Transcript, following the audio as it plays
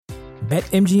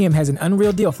BetMGM has an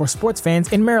unreal deal for sports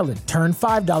fans in Maryland. Turn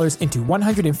 $5 into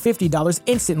 $150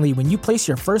 instantly when you place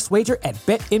your first wager at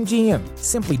BetMGM.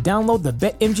 Simply download the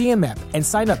BetMGM app and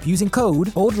sign up using code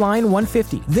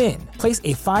OldLine150. Then, place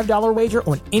a $5 wager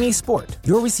on any sport.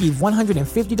 You'll receive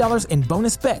 $150 in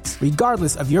bonus bets,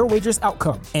 regardless of your wager's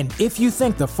outcome. And if you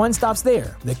think the fun stops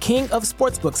there, the King of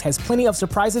Sportsbooks has plenty of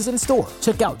surprises in store.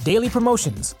 Check out daily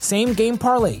promotions, same-game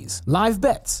parlays, live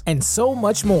bets, and so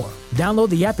much more. Download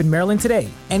the app in Maryland today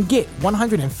and get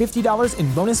 $150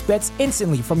 in bonus bets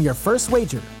instantly from your first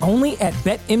wager. Only at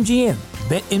BetMGM.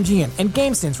 BetMGM and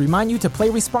GameSense remind you to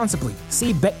play responsibly.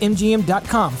 See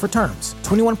BetMGM.com for terms.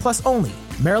 21 plus only.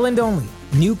 Maryland only.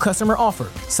 New customer offer.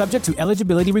 Subject to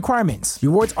eligibility requirements.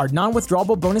 Rewards are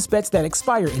non-withdrawable bonus bets that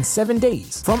expire in 7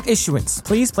 days. From issuance,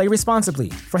 please play responsibly.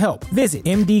 For help, visit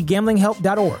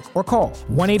mdgamblinghelp.org or call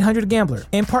 1-800-GAMBLER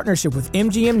in partnership with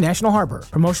MGM National Harbor.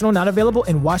 Promotional not available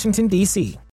in Washington,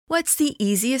 D.C. What's the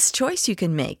easiest choice you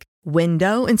can make?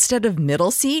 Window instead of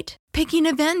middle seat? Picking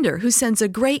a vendor who sends a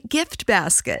great gift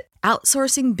basket?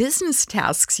 Outsourcing business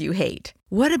tasks you hate?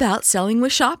 What about selling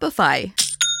with Shopify?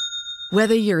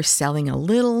 Whether you're selling a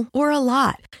little or a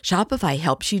lot, Shopify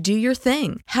helps you do your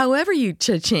thing, however you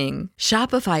cha-ching.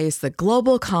 Shopify is the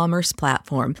global commerce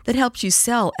platform that helps you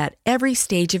sell at every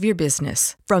stage of your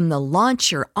business. From the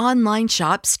launch your online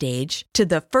shop stage to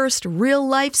the first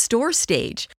real-life store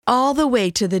stage, all the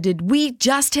way to the did we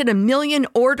just hit 1 million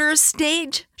orders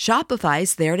stage.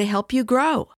 Shopify's there to help you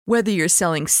grow. Whether you're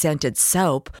selling scented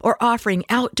soap or offering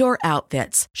outdoor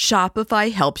outfits,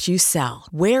 Shopify helps you sell.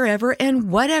 Wherever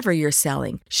and whatever you're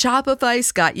selling,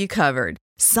 Shopify's got you covered.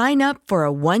 Sign up for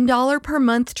a $1 per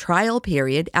month trial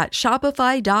period at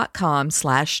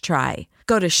shopify.com/try.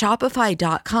 Go to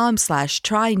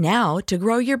shopify.com/try now to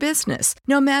grow your business,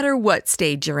 no matter what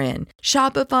stage you're in.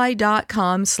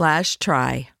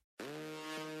 Shopify.com/try.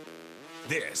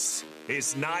 This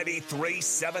is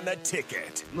 93.7 The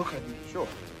Ticket. Look at me, sure.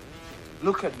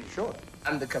 Look at me, sure.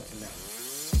 I'm the captain now.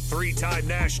 3-time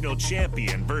national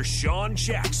champion Vershawn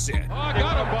Jackson. Oh,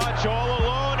 got a bunch all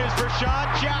alone is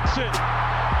Vershawn Jackson.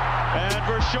 And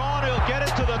Vershawn will get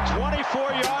it to the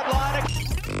 24-yard line.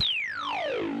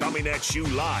 Coming at you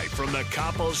live from the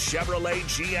Coppel Chevrolet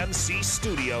GMC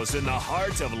studios in the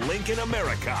heart of Lincoln,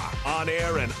 America. On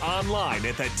air and online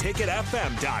at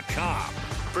theticketfm.com.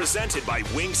 Presented by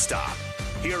Wingstop.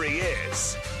 Here he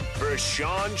is,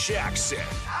 Vershawn Jackson.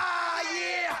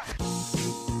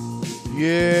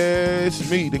 Yeah,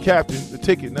 it's me, the captain, the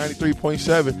ticket,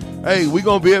 93.7. Hey, we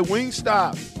going to be at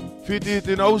Wingstop, 50th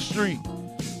and O Street.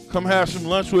 Come have some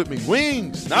lunch with me.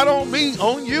 Wings, not on me,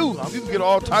 on you. You can get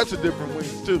all types of different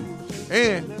wings, too.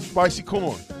 And spicy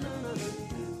corn.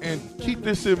 And keep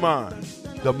this in mind,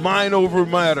 the Mind Over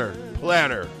Matter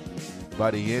platter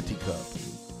by the Yeti Cup.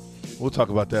 We'll talk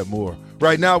about that more.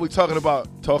 Right now, we're talking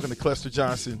to Clester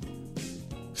Johnson,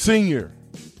 Sr.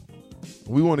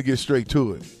 We want to get straight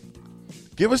to it.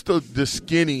 Give us the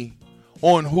skinny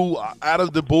on who, out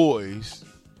of the boys,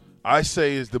 I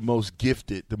say is the most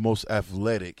gifted, the most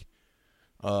athletic.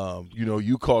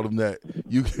 You called him that.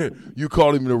 You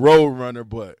called him the road runner,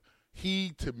 but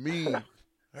he, to me,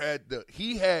 had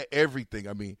everything.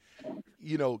 I mean,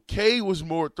 Cade was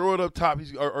more throw it up top,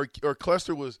 or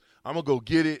Clester was, I'm gonna go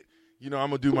get it. I'm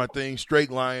gonna do my thing, straight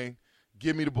line.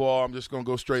 Give me the ball. I'm just gonna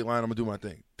go straight line. I'm gonna do my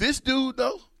thing. This dude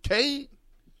though, Cade,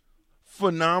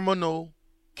 phenomenal.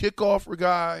 Kickoff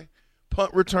guy,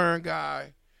 punt return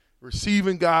guy,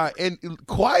 receiving guy, and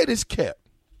quiet as kept.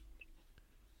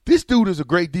 This dude is a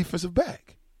great defensive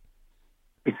back.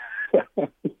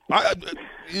 I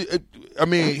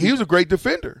mean, he was a great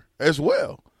defender as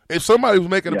well. If somebody was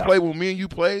making a play when me and you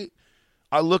played,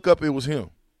 I look up, it was him.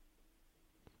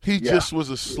 He just was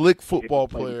a slick football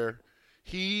player.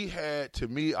 He had, to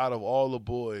me, out of all the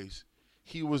boys,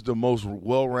 he was the most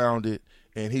well-rounded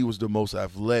and he was the most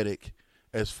athletic.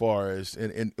 As far as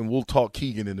and we'll talk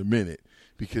Keegan in a minute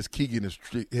because Keegan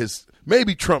has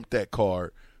maybe trumped that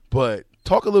card. But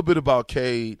talk a little bit about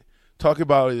Cade. Talk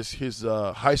about his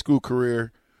high school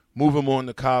career, move him on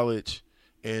to college,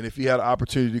 and if he had an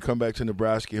opportunity to come back to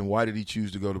Nebraska, and why did he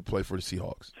choose to go to play for the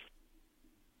Seahawks?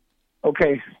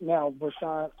 Okay, now,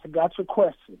 Vershawn, I got your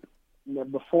question. Now,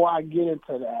 before I get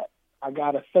into that, I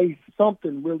got to say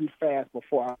something really fast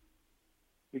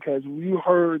because you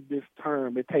heard this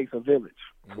term, it takes a village,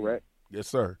 correct? Yes,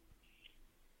 sir.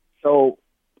 So,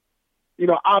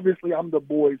 obviously I'm the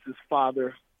boys'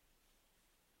 father.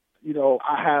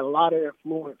 I had a lot of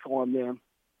influence on them,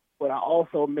 but I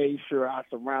also made sure I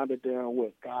surrounded them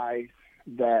with guys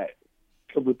that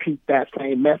could repeat that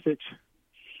same message,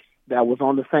 that was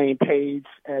on the same page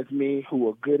as me, who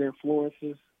were good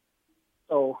influences.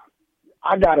 So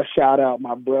I got to shout out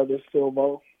my brother,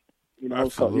 Silvo.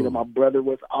 Absolutely. My brother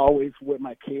was always with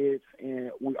my kids,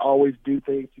 and we always do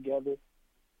things together.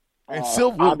 And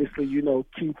Silvo, obviously,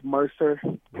 Keith Mercer.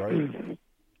 Right.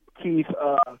 Keith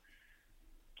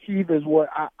is what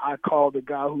I call the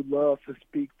guy who loves to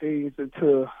speak things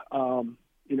into,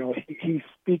 he's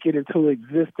speaking into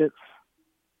existence.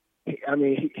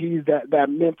 He's that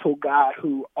mental guy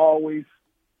who always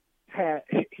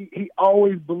he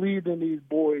always believed in these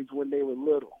boys when they were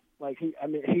little. Like he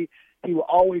would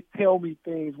always tell me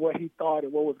things, what he thought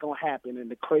and what was going to happen.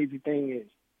 And the crazy thing is,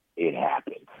 it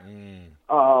happened.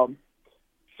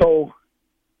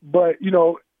 But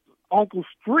Uncle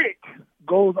Strick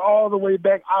goes all the way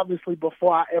back, obviously,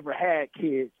 before I ever had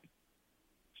kids.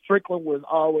 Strickland was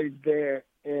always there,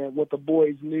 and what the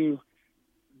boys knew,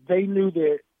 they knew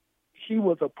that he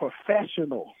was a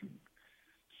professional.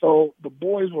 So the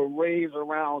boys were raised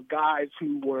around guys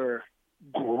who were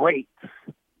great.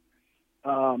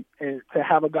 And to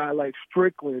have a guy like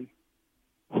Strickland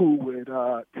who would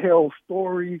tell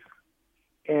stories,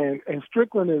 and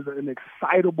Strickland is an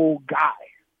excitable guy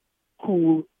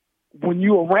who, when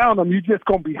you're around him, you're just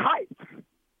going to be hyped.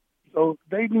 So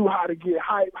they knew how to get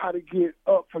hyped, how to get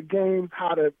up for games,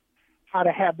 how to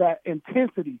have that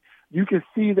intensity. You can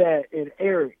see that in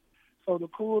Eric. So the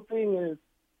cool thing is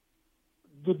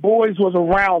the boys was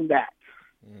around that,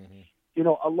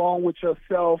 along with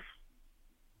yourself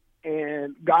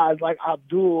and guys like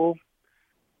Abdul.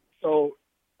 So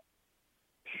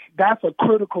that's a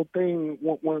critical thing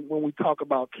when we talk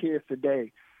about kids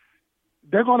today.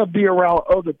 They're going to be around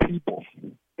other people,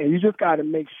 and you just got to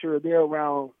make sure they're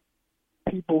around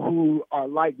people who are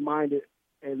like-minded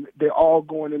and they're all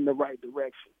going in the right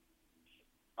direction.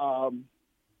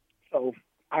 So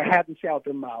I had to shout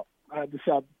them out. I had to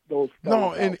shout those.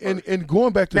 No, and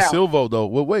going back to Silvo though.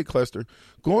 Well, wait, Clester.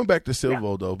 Going back to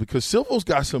Silvo though, because Silvo's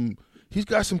got some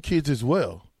kids as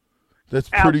well. That's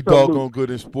pretty doggone good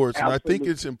in sports, and I think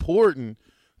it's important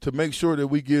to make sure that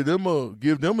we give them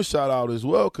a shout out as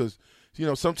well, because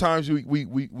sometimes we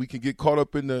can get caught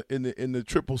up in the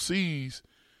triple C's,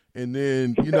 and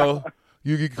then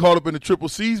you get caught up in the triple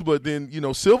C's, but then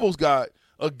Silvo's got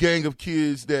a gang of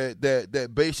kids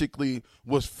that basically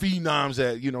was phenoms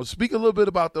at, speak a little bit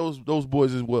about those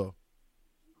boys as well.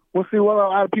 Well, see, what a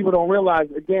lot of people don't realize,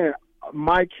 again,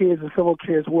 my kids and Silvo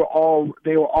kids were all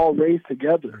raised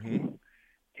together. Mm-hmm.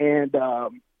 And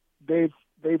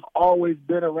they've always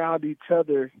been around each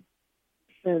other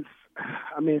since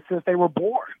they were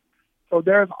born. So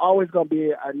there's always going to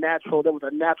be a natural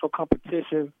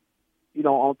competition,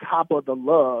 on top of the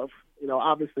love.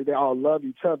 Obviously they all love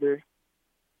each other.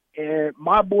 And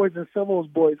my boys and Silvo's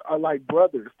boys are like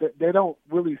brothers. They don't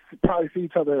really probably see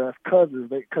each other as cousins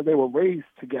because they were raised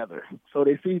together. So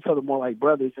they see each other more like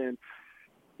brothers. And,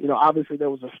 obviously there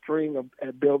was a string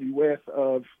at Bellevue West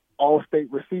of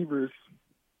all-state receivers.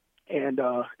 And,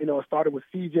 it started with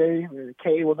CJ, and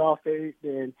Cade was all-state,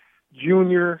 and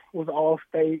Junior was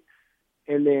all-state.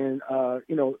 And then,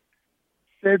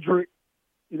 Cedric,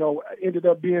 ended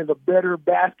up being the better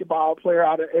basketball player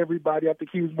out of everybody. I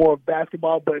think he was more of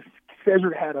basketball, but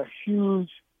Cedric had a huge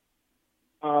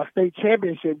state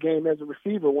championship game as a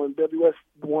receiver when WS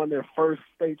won their first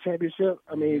state championship.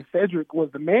 Cedric was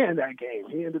the man that game.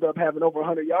 He ended up having over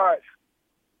 100 yards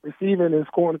receiving and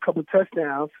scoring a couple of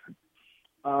touchdowns.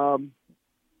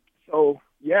 So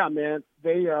yeah, man,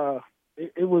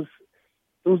 it was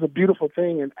a beautiful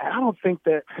thing. And I don't think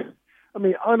that,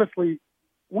 honestly,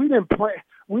 we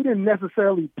didn't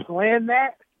necessarily plan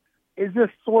that. It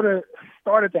just sort of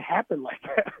started to happen like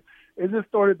that.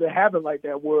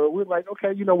 Where we're like,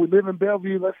 okay, we live in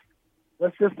Bellevue.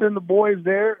 Let's just send the boys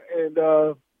there. And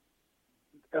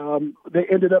they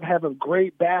ended up having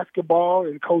great basketball.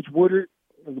 And Coach Woodard,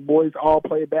 the boys all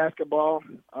played basketball.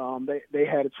 They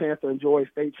had a chance to enjoy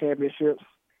state championships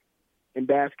in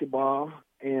basketball.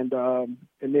 And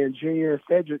then Junior and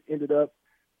Cedric ended up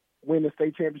win the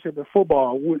state championship in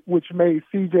football, which made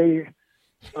CJ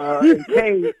and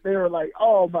Cade, they were like,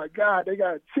 oh, my God, they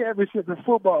got a championship in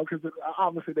football, because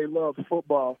obviously they love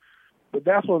football. But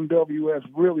that's when WS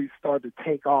really started to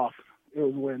take off. It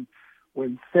was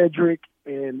when Cedric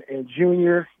and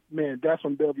Junior, man, that's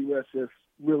when WS just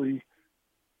really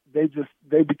they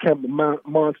became a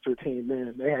monster team,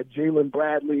 man. They had Jalen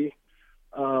Bradley.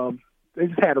 They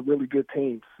just had a really good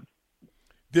team.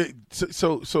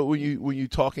 So when you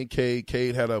talking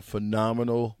Cade had a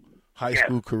phenomenal high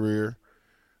school career,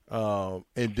 and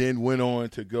then went on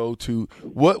to go to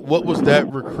what was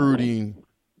that recruiting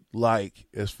like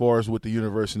as far as with the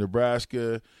University of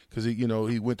Nebraska? Because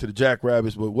he went to the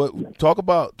Jackrabbits, but talk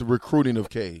about the recruiting of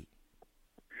Cade.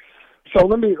 So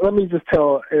let me just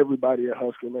tell everybody at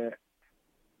Huskerland,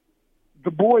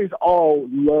 the boys all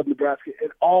love Nebraska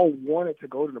and all wanted to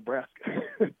go to Nebraska.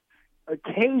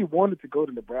 Cade wanted to go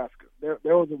to Nebraska. There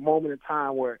was a moment in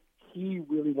time where he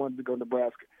really wanted to go to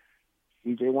Nebraska.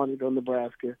 CJ wanted to go to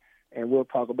Nebraska, and we'll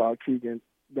talk about Keegan.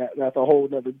 That's a whole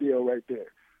other deal right there.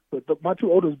 But my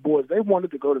two oldest boys, they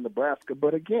wanted to go to Nebraska.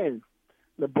 But again,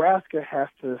 Nebraska has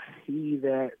to see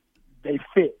that they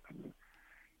fit.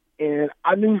 And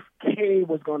I knew Cade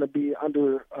was going to be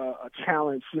under a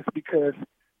challenge just because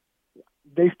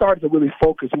they started to really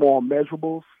focus more on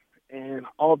measurables. And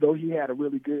although he had a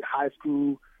really good high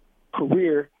school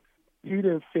career, he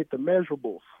didn't fit the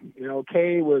measurables. You know,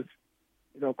 Cade was,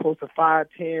 close to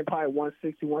 5'10", probably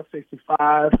 160,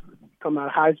 165 coming out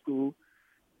of high school.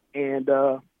 And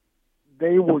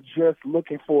they were just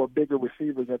looking for bigger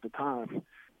receivers at the time,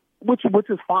 which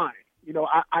is fine.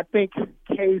 I think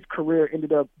Cade's career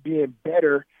ended up being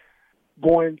better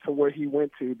going to where he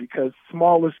went to because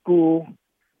smaller school,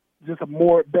 just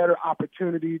a better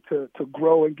opportunity to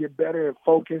grow and get better and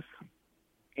focus.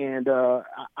 And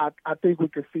I think we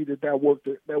can see that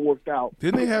worked out.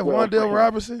 Didn't they have Wan'Dale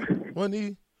Robinson?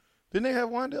 Didn't they have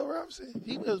Wan'Dale Robinson?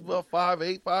 He was about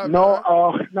 5'8", 5'9".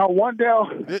 No,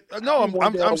 Wan'Dale.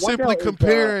 I'm simply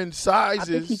comparing sizes.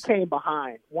 I think he came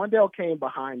behind. Wan'Dale came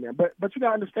behind them, but you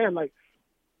gotta understand, like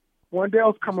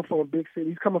Wan'Dale's coming from a big city.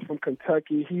 He's coming from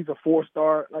Kentucky. He's a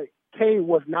 4-star. Like Cade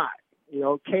was not.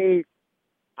 Cade.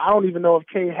 I don't even know if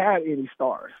Cade had any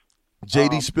stars.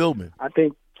 J.D. Spillman. I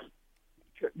think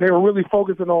they were really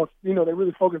focusing on,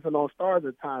 stars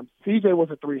at times. CJ was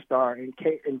a 3-star and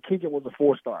Keegan was a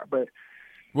 4-star. But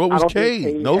what was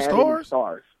Cade? No stars?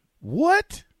 Stars.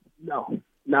 What? No.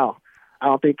 I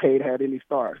don't think Cade had any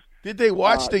stars. Did they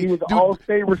watch He was an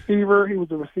all-state receiver. He was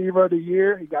the receiver of the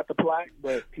year. He got the plaque,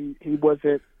 but he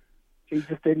wasn't. He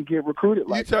just didn't get recruited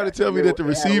like that. You trying to tell me that the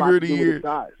receiver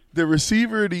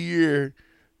of the year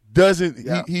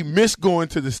doesn't he missed going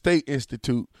to the State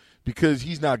Institute because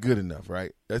he's not good enough,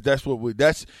 right? That's where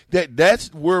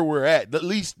we're at. At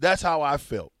least that's how I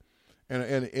felt.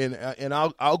 And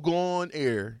I'll go on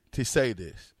air to say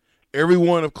this. Every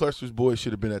one of Cluster's boys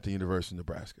should have been at the University of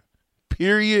Nebraska.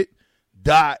 Period.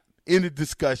 End of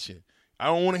discussion. I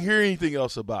don't want to hear anything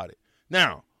else about it.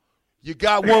 Now, you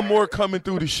got one more coming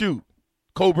through the chute.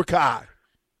 Cobra Kai.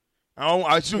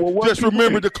 Just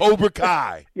remember the Cobra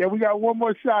Kai. Yeah, we got one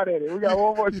more shot at it.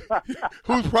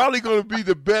 Who's probably going to be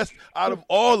the best out of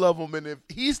all of them. And if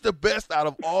he's the best out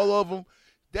of all of them,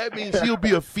 that means he'll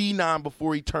be a phenom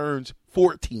before he turns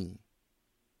 14.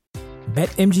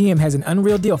 BetMGM has an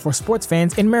unreal deal for sports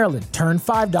fans in Maryland. Turn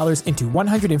 $5 into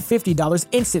 $150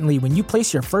 instantly when you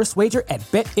place your first wager at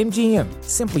BetMGM.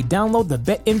 Simply download the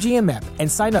BetMGM app and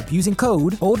sign up using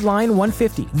code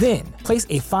OldLine150. Then, place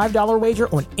a $5 wager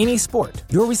on any sport.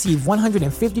 You'll receive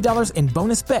 $150 in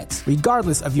bonus bets,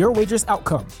 regardless of your wager's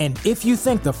outcome. And if you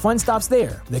think the fun stops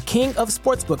there, the king of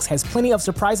sportsbooks has plenty of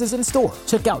surprises in store.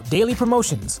 Check out daily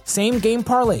promotions, same-game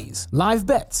parlays, live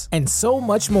bets, and so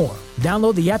much more.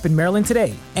 Download the app in Maryland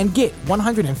today and get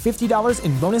 $150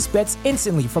 in bonus bets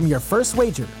instantly from your first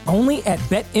wager. Only at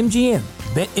BetMGM.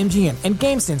 BetMGM and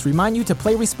GameSense remind you to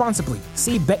play responsibly.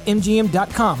 See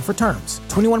BetMGM.com for terms.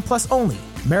 21 plus only.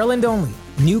 Maryland only.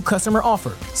 New customer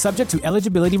offer. Subject to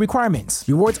eligibility requirements.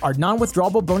 Rewards are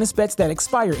non-withdrawable bonus bets that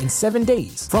expire in 7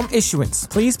 days. From issuance,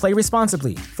 please play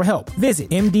responsibly. For help,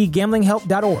 visit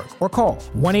mdgamblinghelp.org or call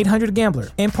 1-800-GAMBLER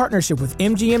in partnership with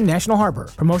MGM National Harbor.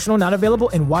 Promotional not available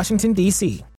in Washington,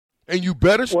 D.C. And you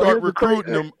better start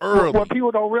recruiting them early. What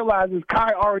people don't realize is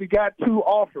Kai already got 2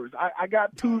 offers. I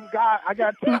got two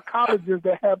colleges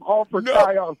that have offered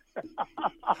Kai on.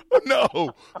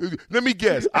 No, let me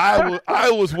guess. I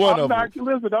was one of them.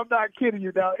 Listen, I'm not kidding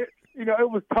you. Now, it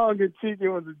was tongue in cheek. It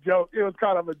was a joke. It was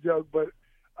kind of a joke, but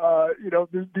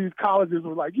these colleges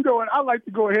were like, you know what? I'd like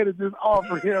to go ahead and just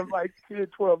offer him like 10,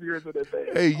 12 years in advance.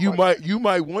 Hey, you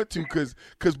might want to because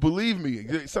believe me,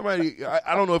 somebody,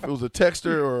 I don't know if it was a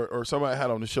texter or somebody I had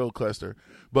on the show, Cluster,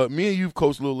 but me and you've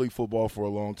coached Little League football for a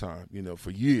long time, for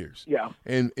years. Yeah.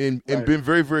 And been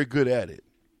very, very good at it.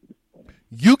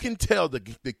 You can tell the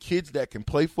kids that can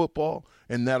play football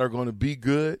and that are going to be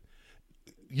good,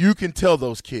 you can tell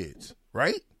those kids,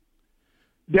 right?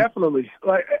 Definitely.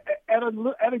 Like at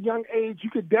a young age, you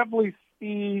could definitely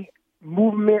see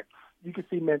movements, you can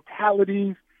see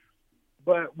mentalities,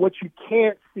 but what you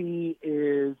can't see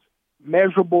is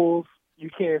measurables. You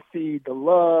can't see the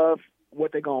love,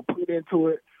 what they're going to put into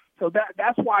it. So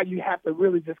that's why you have to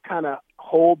really just kind of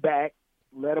hold back,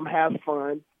 let them have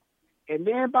fun. And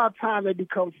then by the time they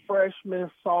become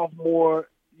freshmen, sophomore,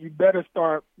 you better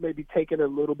start maybe taking it a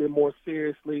little bit more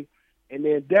seriously And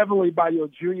then definitely by your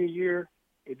junior year,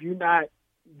 if you're not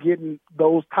getting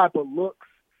those type of looks,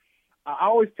 I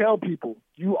always tell people,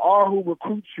 you are who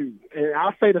recruits you. And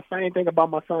I'll say the same thing about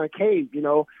my son, Cade. You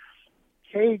know,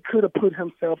 Cade could have put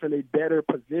himself in a better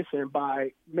position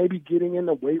by maybe getting in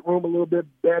the weight room a little bit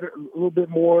better, a little bit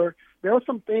more. There were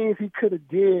some things he could have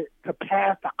did to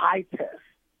pass the eye test.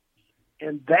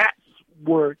 And that's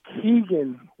where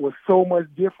Keegan was so much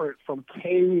different from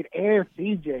Cade and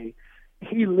CJ.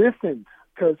 He listened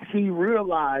because he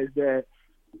realized that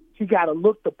he got to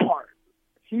look the part.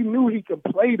 He knew he could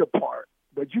play the part,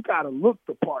 but you got to look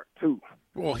the part too.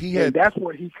 Well, and that's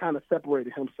where he kind of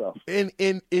separated himself. And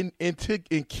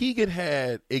Keegan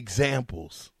had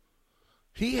examples.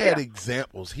 He had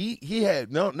examples. He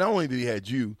had not only did he had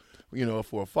you,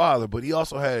 for a father, but he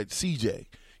also had CJ.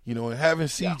 And having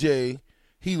CJ,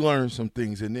 he learned some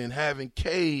things, and then having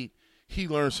Cade, he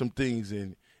learned some things,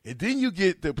 and then you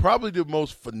get probably the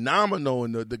most phenomenal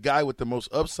and the guy with the most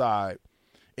upside.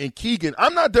 And Keegan,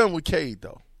 I'm not done with Cade,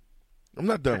 though. I'm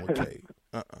not done with Cade.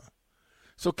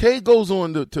 So Cade goes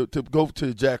on to go to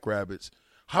the Jackrabbits.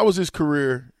 How was his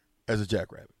career as a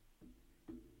Jackrabbit?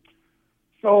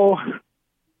 So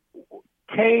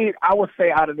Cade, I would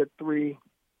say out of the three,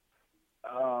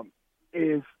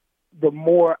 is the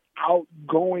more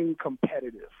outgoing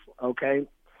competitive, okay?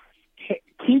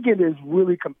 Keegan is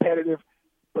really competitive,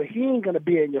 but he ain't going to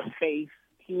be in your face.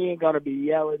 He ain't going to be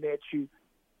yelling at you.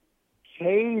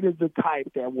 Cade is the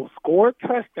type that will score a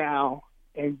touchdown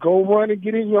and go run and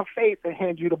get in your face and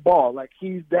hand you the ball. Like,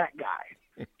 he's that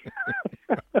guy.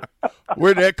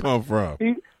 Where'd that come from?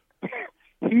 He's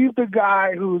the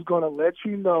guy who's going to let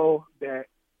you know that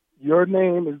your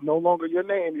name is no longer your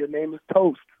name. Your name is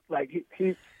Toast. Like,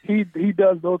 he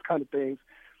does those kind of things.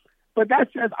 But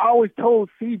that's just, I always told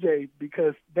CJ,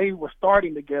 because they were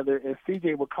starting together, and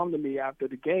CJ would come to me after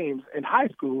the games in high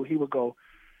school. He would go,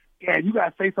 yeah, you got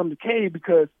to say something to Cade,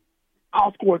 because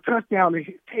I'll score a touchdown and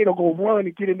Cade will go run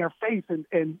and get in their face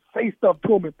and say stuff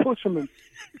to him and push him.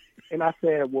 And I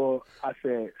said,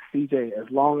 CJ, as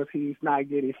long as he's not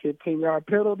getting 15-yard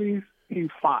penalties, he's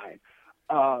fine.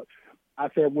 I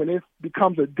said, when it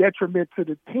becomes a detriment to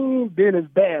the team, then it's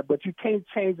bad. But you can't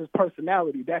change his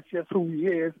personality. That's just who he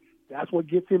is. That's what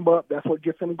gets him up. That's what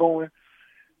gets him going.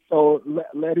 So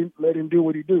let him do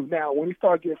what he do. Now, when he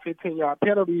started getting 15-yard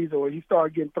penalties or he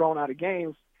started getting thrown out of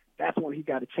games, that's when he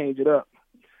got to change it up.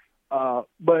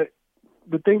 But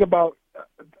the thing about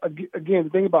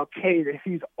Cade is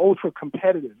he's ultra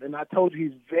competitive, and I told you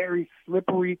he's very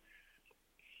slippery.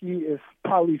 He is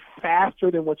probably faster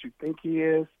than what you think he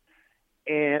is.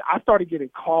 And I started getting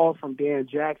calls from Dan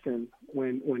Jackson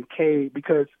when Cade,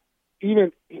 because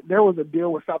even there was a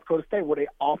deal with South Dakota State where they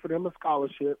offered him a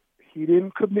scholarship. He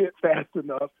didn't commit fast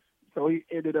enough, so he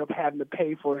ended up having to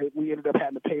pay for it. We ended up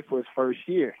having to pay for his first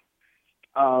year.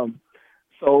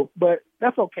 But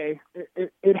that's okay.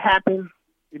 It happened.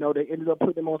 They ended up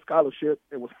putting him on scholarship.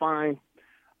 It was fine.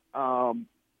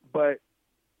 But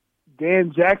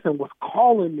Dan Jackson was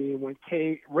calling me when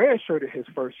Cade redshirted his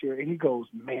first year, and he goes,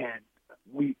 man,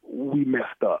 we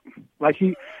messed up. Like,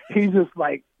 he's just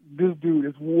like, this dude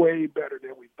is way better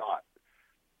than we thought.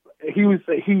 He would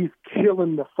say he's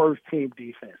killing the first team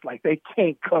defense. Like, they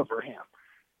can't cover him.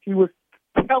 He was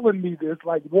telling me this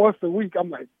like once a week.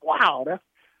 I'm like, wow,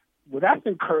 that's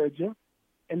encouraging.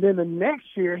 And then the next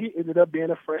year, he ended up being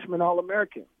a freshman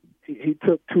All-American. He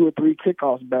took 2 or 3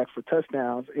 kickoffs back for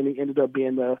touchdowns, and he ended up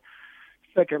being the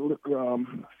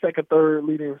third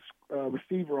leading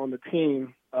receiver on the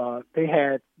team. They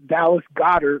had Dallas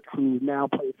Goedert, who now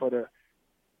plays for the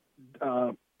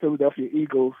Philadelphia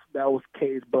Eagles. That was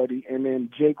Cade's buddy. And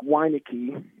then Jake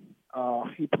Weineke,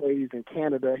 he plays in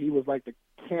Canada. He was like the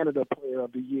Canada Player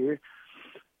of the Year.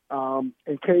 And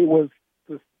Cade was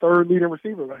the third leading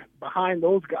receiver behind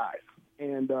those guys.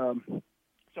 And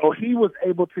so he was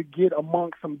able to get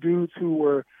amongst some dudes who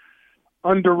were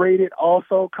underrated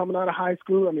also coming out of high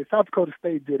school. I mean, South Dakota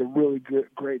State did a really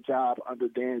great job under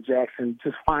Dan Jackson,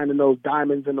 just finding those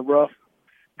diamonds in the rough,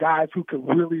 guys who could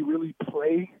really, really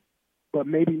play, but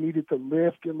maybe needed to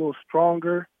lift, get a little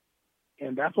stronger.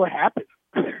 And that's what happened.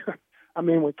 I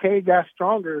mean, when Cade got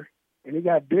stronger and he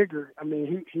got bigger, I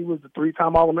mean, he was a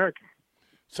 3-time All-American.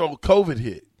 So COVID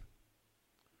hit.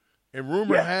 And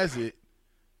rumor has it,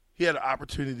 he had an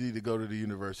opportunity to go to the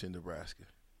University of Nebraska.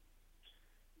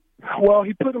 Well,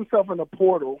 he put himself in the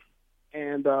portal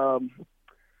and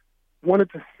wanted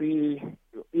to see,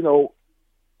 we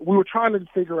were trying to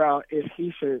figure out if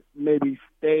he should maybe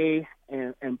stay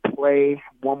and play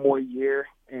one more year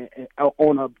and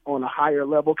on a higher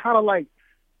level, kind of like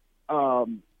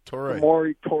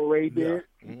Torrey did.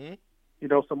 Mm-hmm.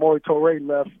 Samori Toure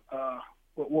left.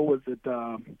 What was it?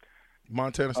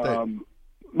 Montana State.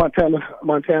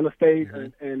 Montana State,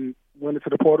 Mm-hmm. and went into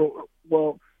the portal.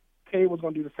 Well, Cade was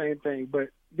going to do the same thing, but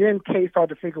then Cade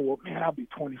started to figure, well, man, I'll be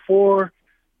 24,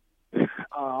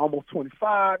 almost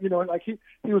 25. Like he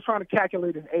was trying to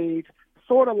calculate his age,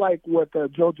 sort of like what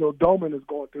JoJo Domann is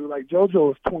going through. Like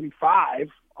JoJo is 25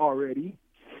 already,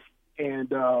 and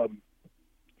so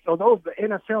the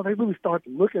NFL, they really start to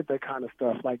look at that kind of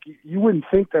stuff. Like you wouldn't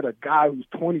think that a guy who's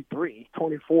 23,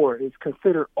 24 is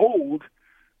considered old.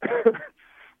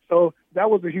 So that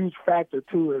was a huge factor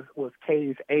too, was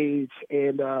Cade's age,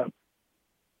 and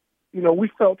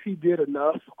we felt he did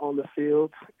enough on the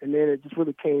field, and then it just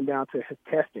really came down to his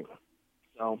testing.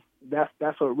 So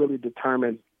that's what really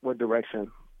determined what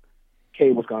direction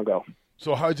Cade was going to go.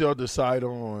 So how'd y'all decide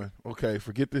on, okay,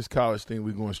 forget this college thing,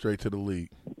 we're going straight to the league?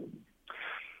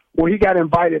 Well, he got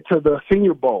invited to the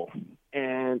Senior Bowl,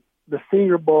 and the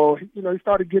Senior Bowl, he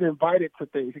started getting invited to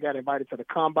things. He got invited to the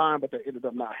Combine, but they ended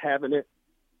up not having it.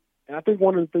 And I think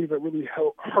one of the things that really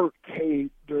hurt Cade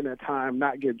during that time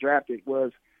not get drafted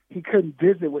was he couldn't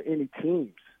visit with any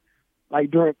teams.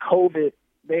 Like during COVID,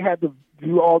 they had to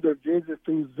do all their visits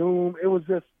through Zoom. It was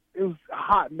a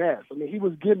hot mess. I mean, he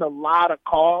was getting a lot of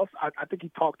calls. I think he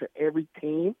talked to every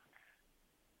team.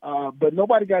 But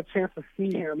nobody got a chance to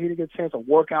see him. He didn't get a chance to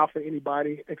work out for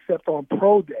anybody except on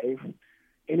Pro Day.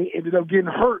 And he ended up getting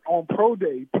hurt on Pro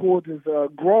Day. He pulled his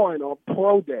groin on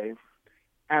Pro Day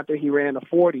after he ran a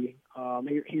 40.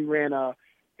 He ended up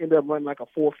running like a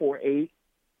 4.48,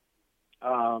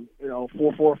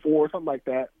 4.44, something like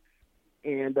that.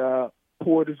 And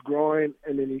pulled his groin,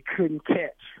 and then he couldn't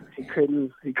catch. He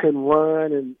couldn't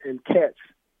run and catch.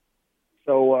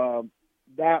 So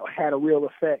that had a real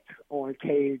effect on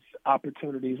Cade's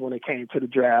opportunities when it came to the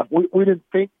draft. We didn't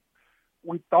think,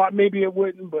 we thought maybe it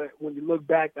wouldn't, but when you look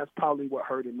back, that's probably what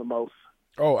hurt him the most.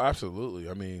 Oh, absolutely.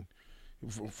 I mean,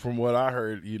 from what I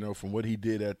heard, from what he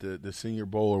did at the Senior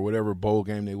Bowl or whatever bowl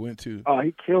game they went to. Oh,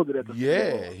 he killed it at the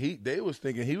Senior Bowl. Yeah, they was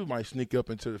thinking he might sneak up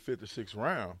into the 5th or 6th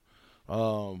round.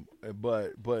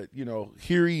 But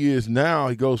here he is now.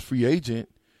 He goes free agent.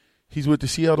 He's with the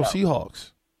Seattle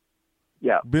Seahawks.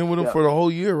 Yeah, been with him for the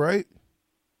whole year, right?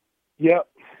 Yep.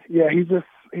 Yeah, he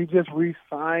just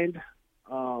re-signed.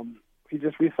 He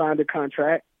just re-signed a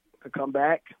contract to come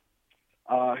back.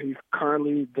 He's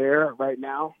currently there right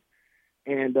now,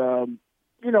 and a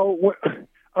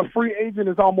free agent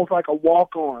is almost like a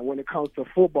walk-on when it comes to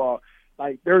football.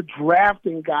 Like they're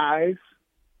drafting guys,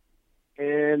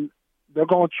 and they're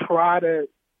going to try to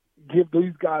give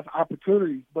these guys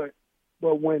opportunities. But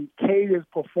when Cade is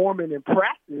performing in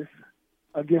practice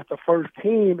against the first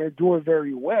team and doing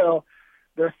very well,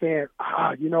 they're saying,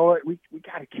 you know what, we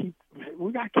got to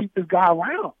keep this guy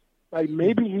around. Like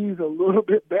maybe he's a little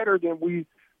bit better than we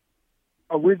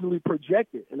originally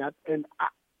projected. And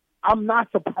I'm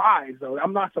not surprised though.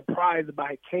 I'm not surprised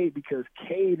by Cade because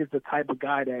Cade is the type of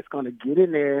guy that's going to get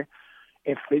in there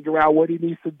and figure out what he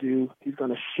needs to do. He's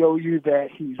going to show you that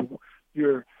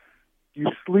you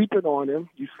sleeping on him,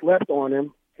 you slept on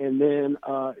him, and then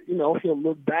he'll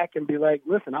look back and be like,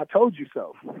 "Listen, I told you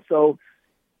so." So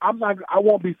I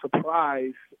won't be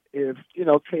surprised if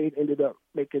Cade ended up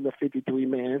making the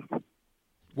 53-man.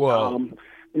 Well,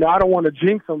 I don't want to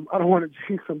jinx him.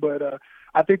 But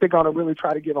I think they're going to really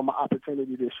try to give him an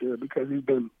opportunity this year because he's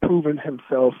been proving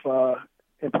himself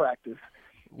in practice.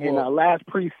 In last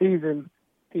preseason,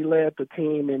 he led the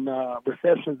team in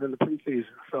receptions in the preseason.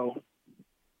 So,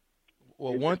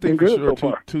 one thing for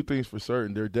sure, two things for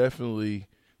certain. They're definitely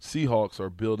Seahawks are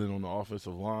building on the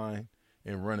offensive line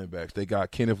and running backs. They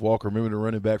got Kenneth Walker. Remember the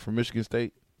running back from Michigan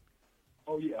State?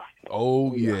 Oh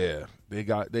yeah. They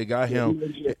got him,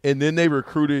 and then they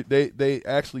recruited. They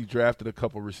actually drafted a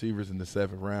couple receivers in the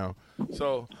 7th round.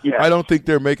 So I don't think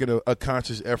they're making a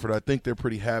conscious effort. I think they're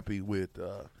pretty happy with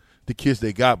the kids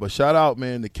they got. But shout out,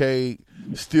 man, to Cade,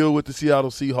 still with the Seattle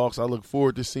Seahawks. I look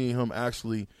forward to seeing him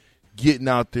actually getting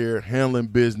out there, handling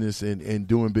business, and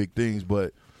doing big things.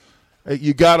 But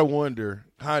you got to wonder,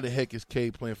 how the heck is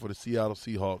Cade playing for the Seattle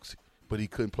Seahawks, but he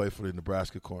couldn't play for the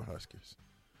Nebraska Cornhuskers?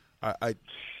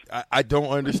 I don't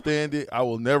understand it. I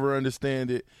will never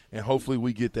understand it, and hopefully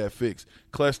we get that fixed.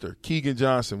 Clester, Keegan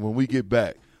Johnson, when we get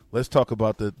back, let's talk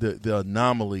about the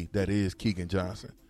anomaly that is Keegan Johnson.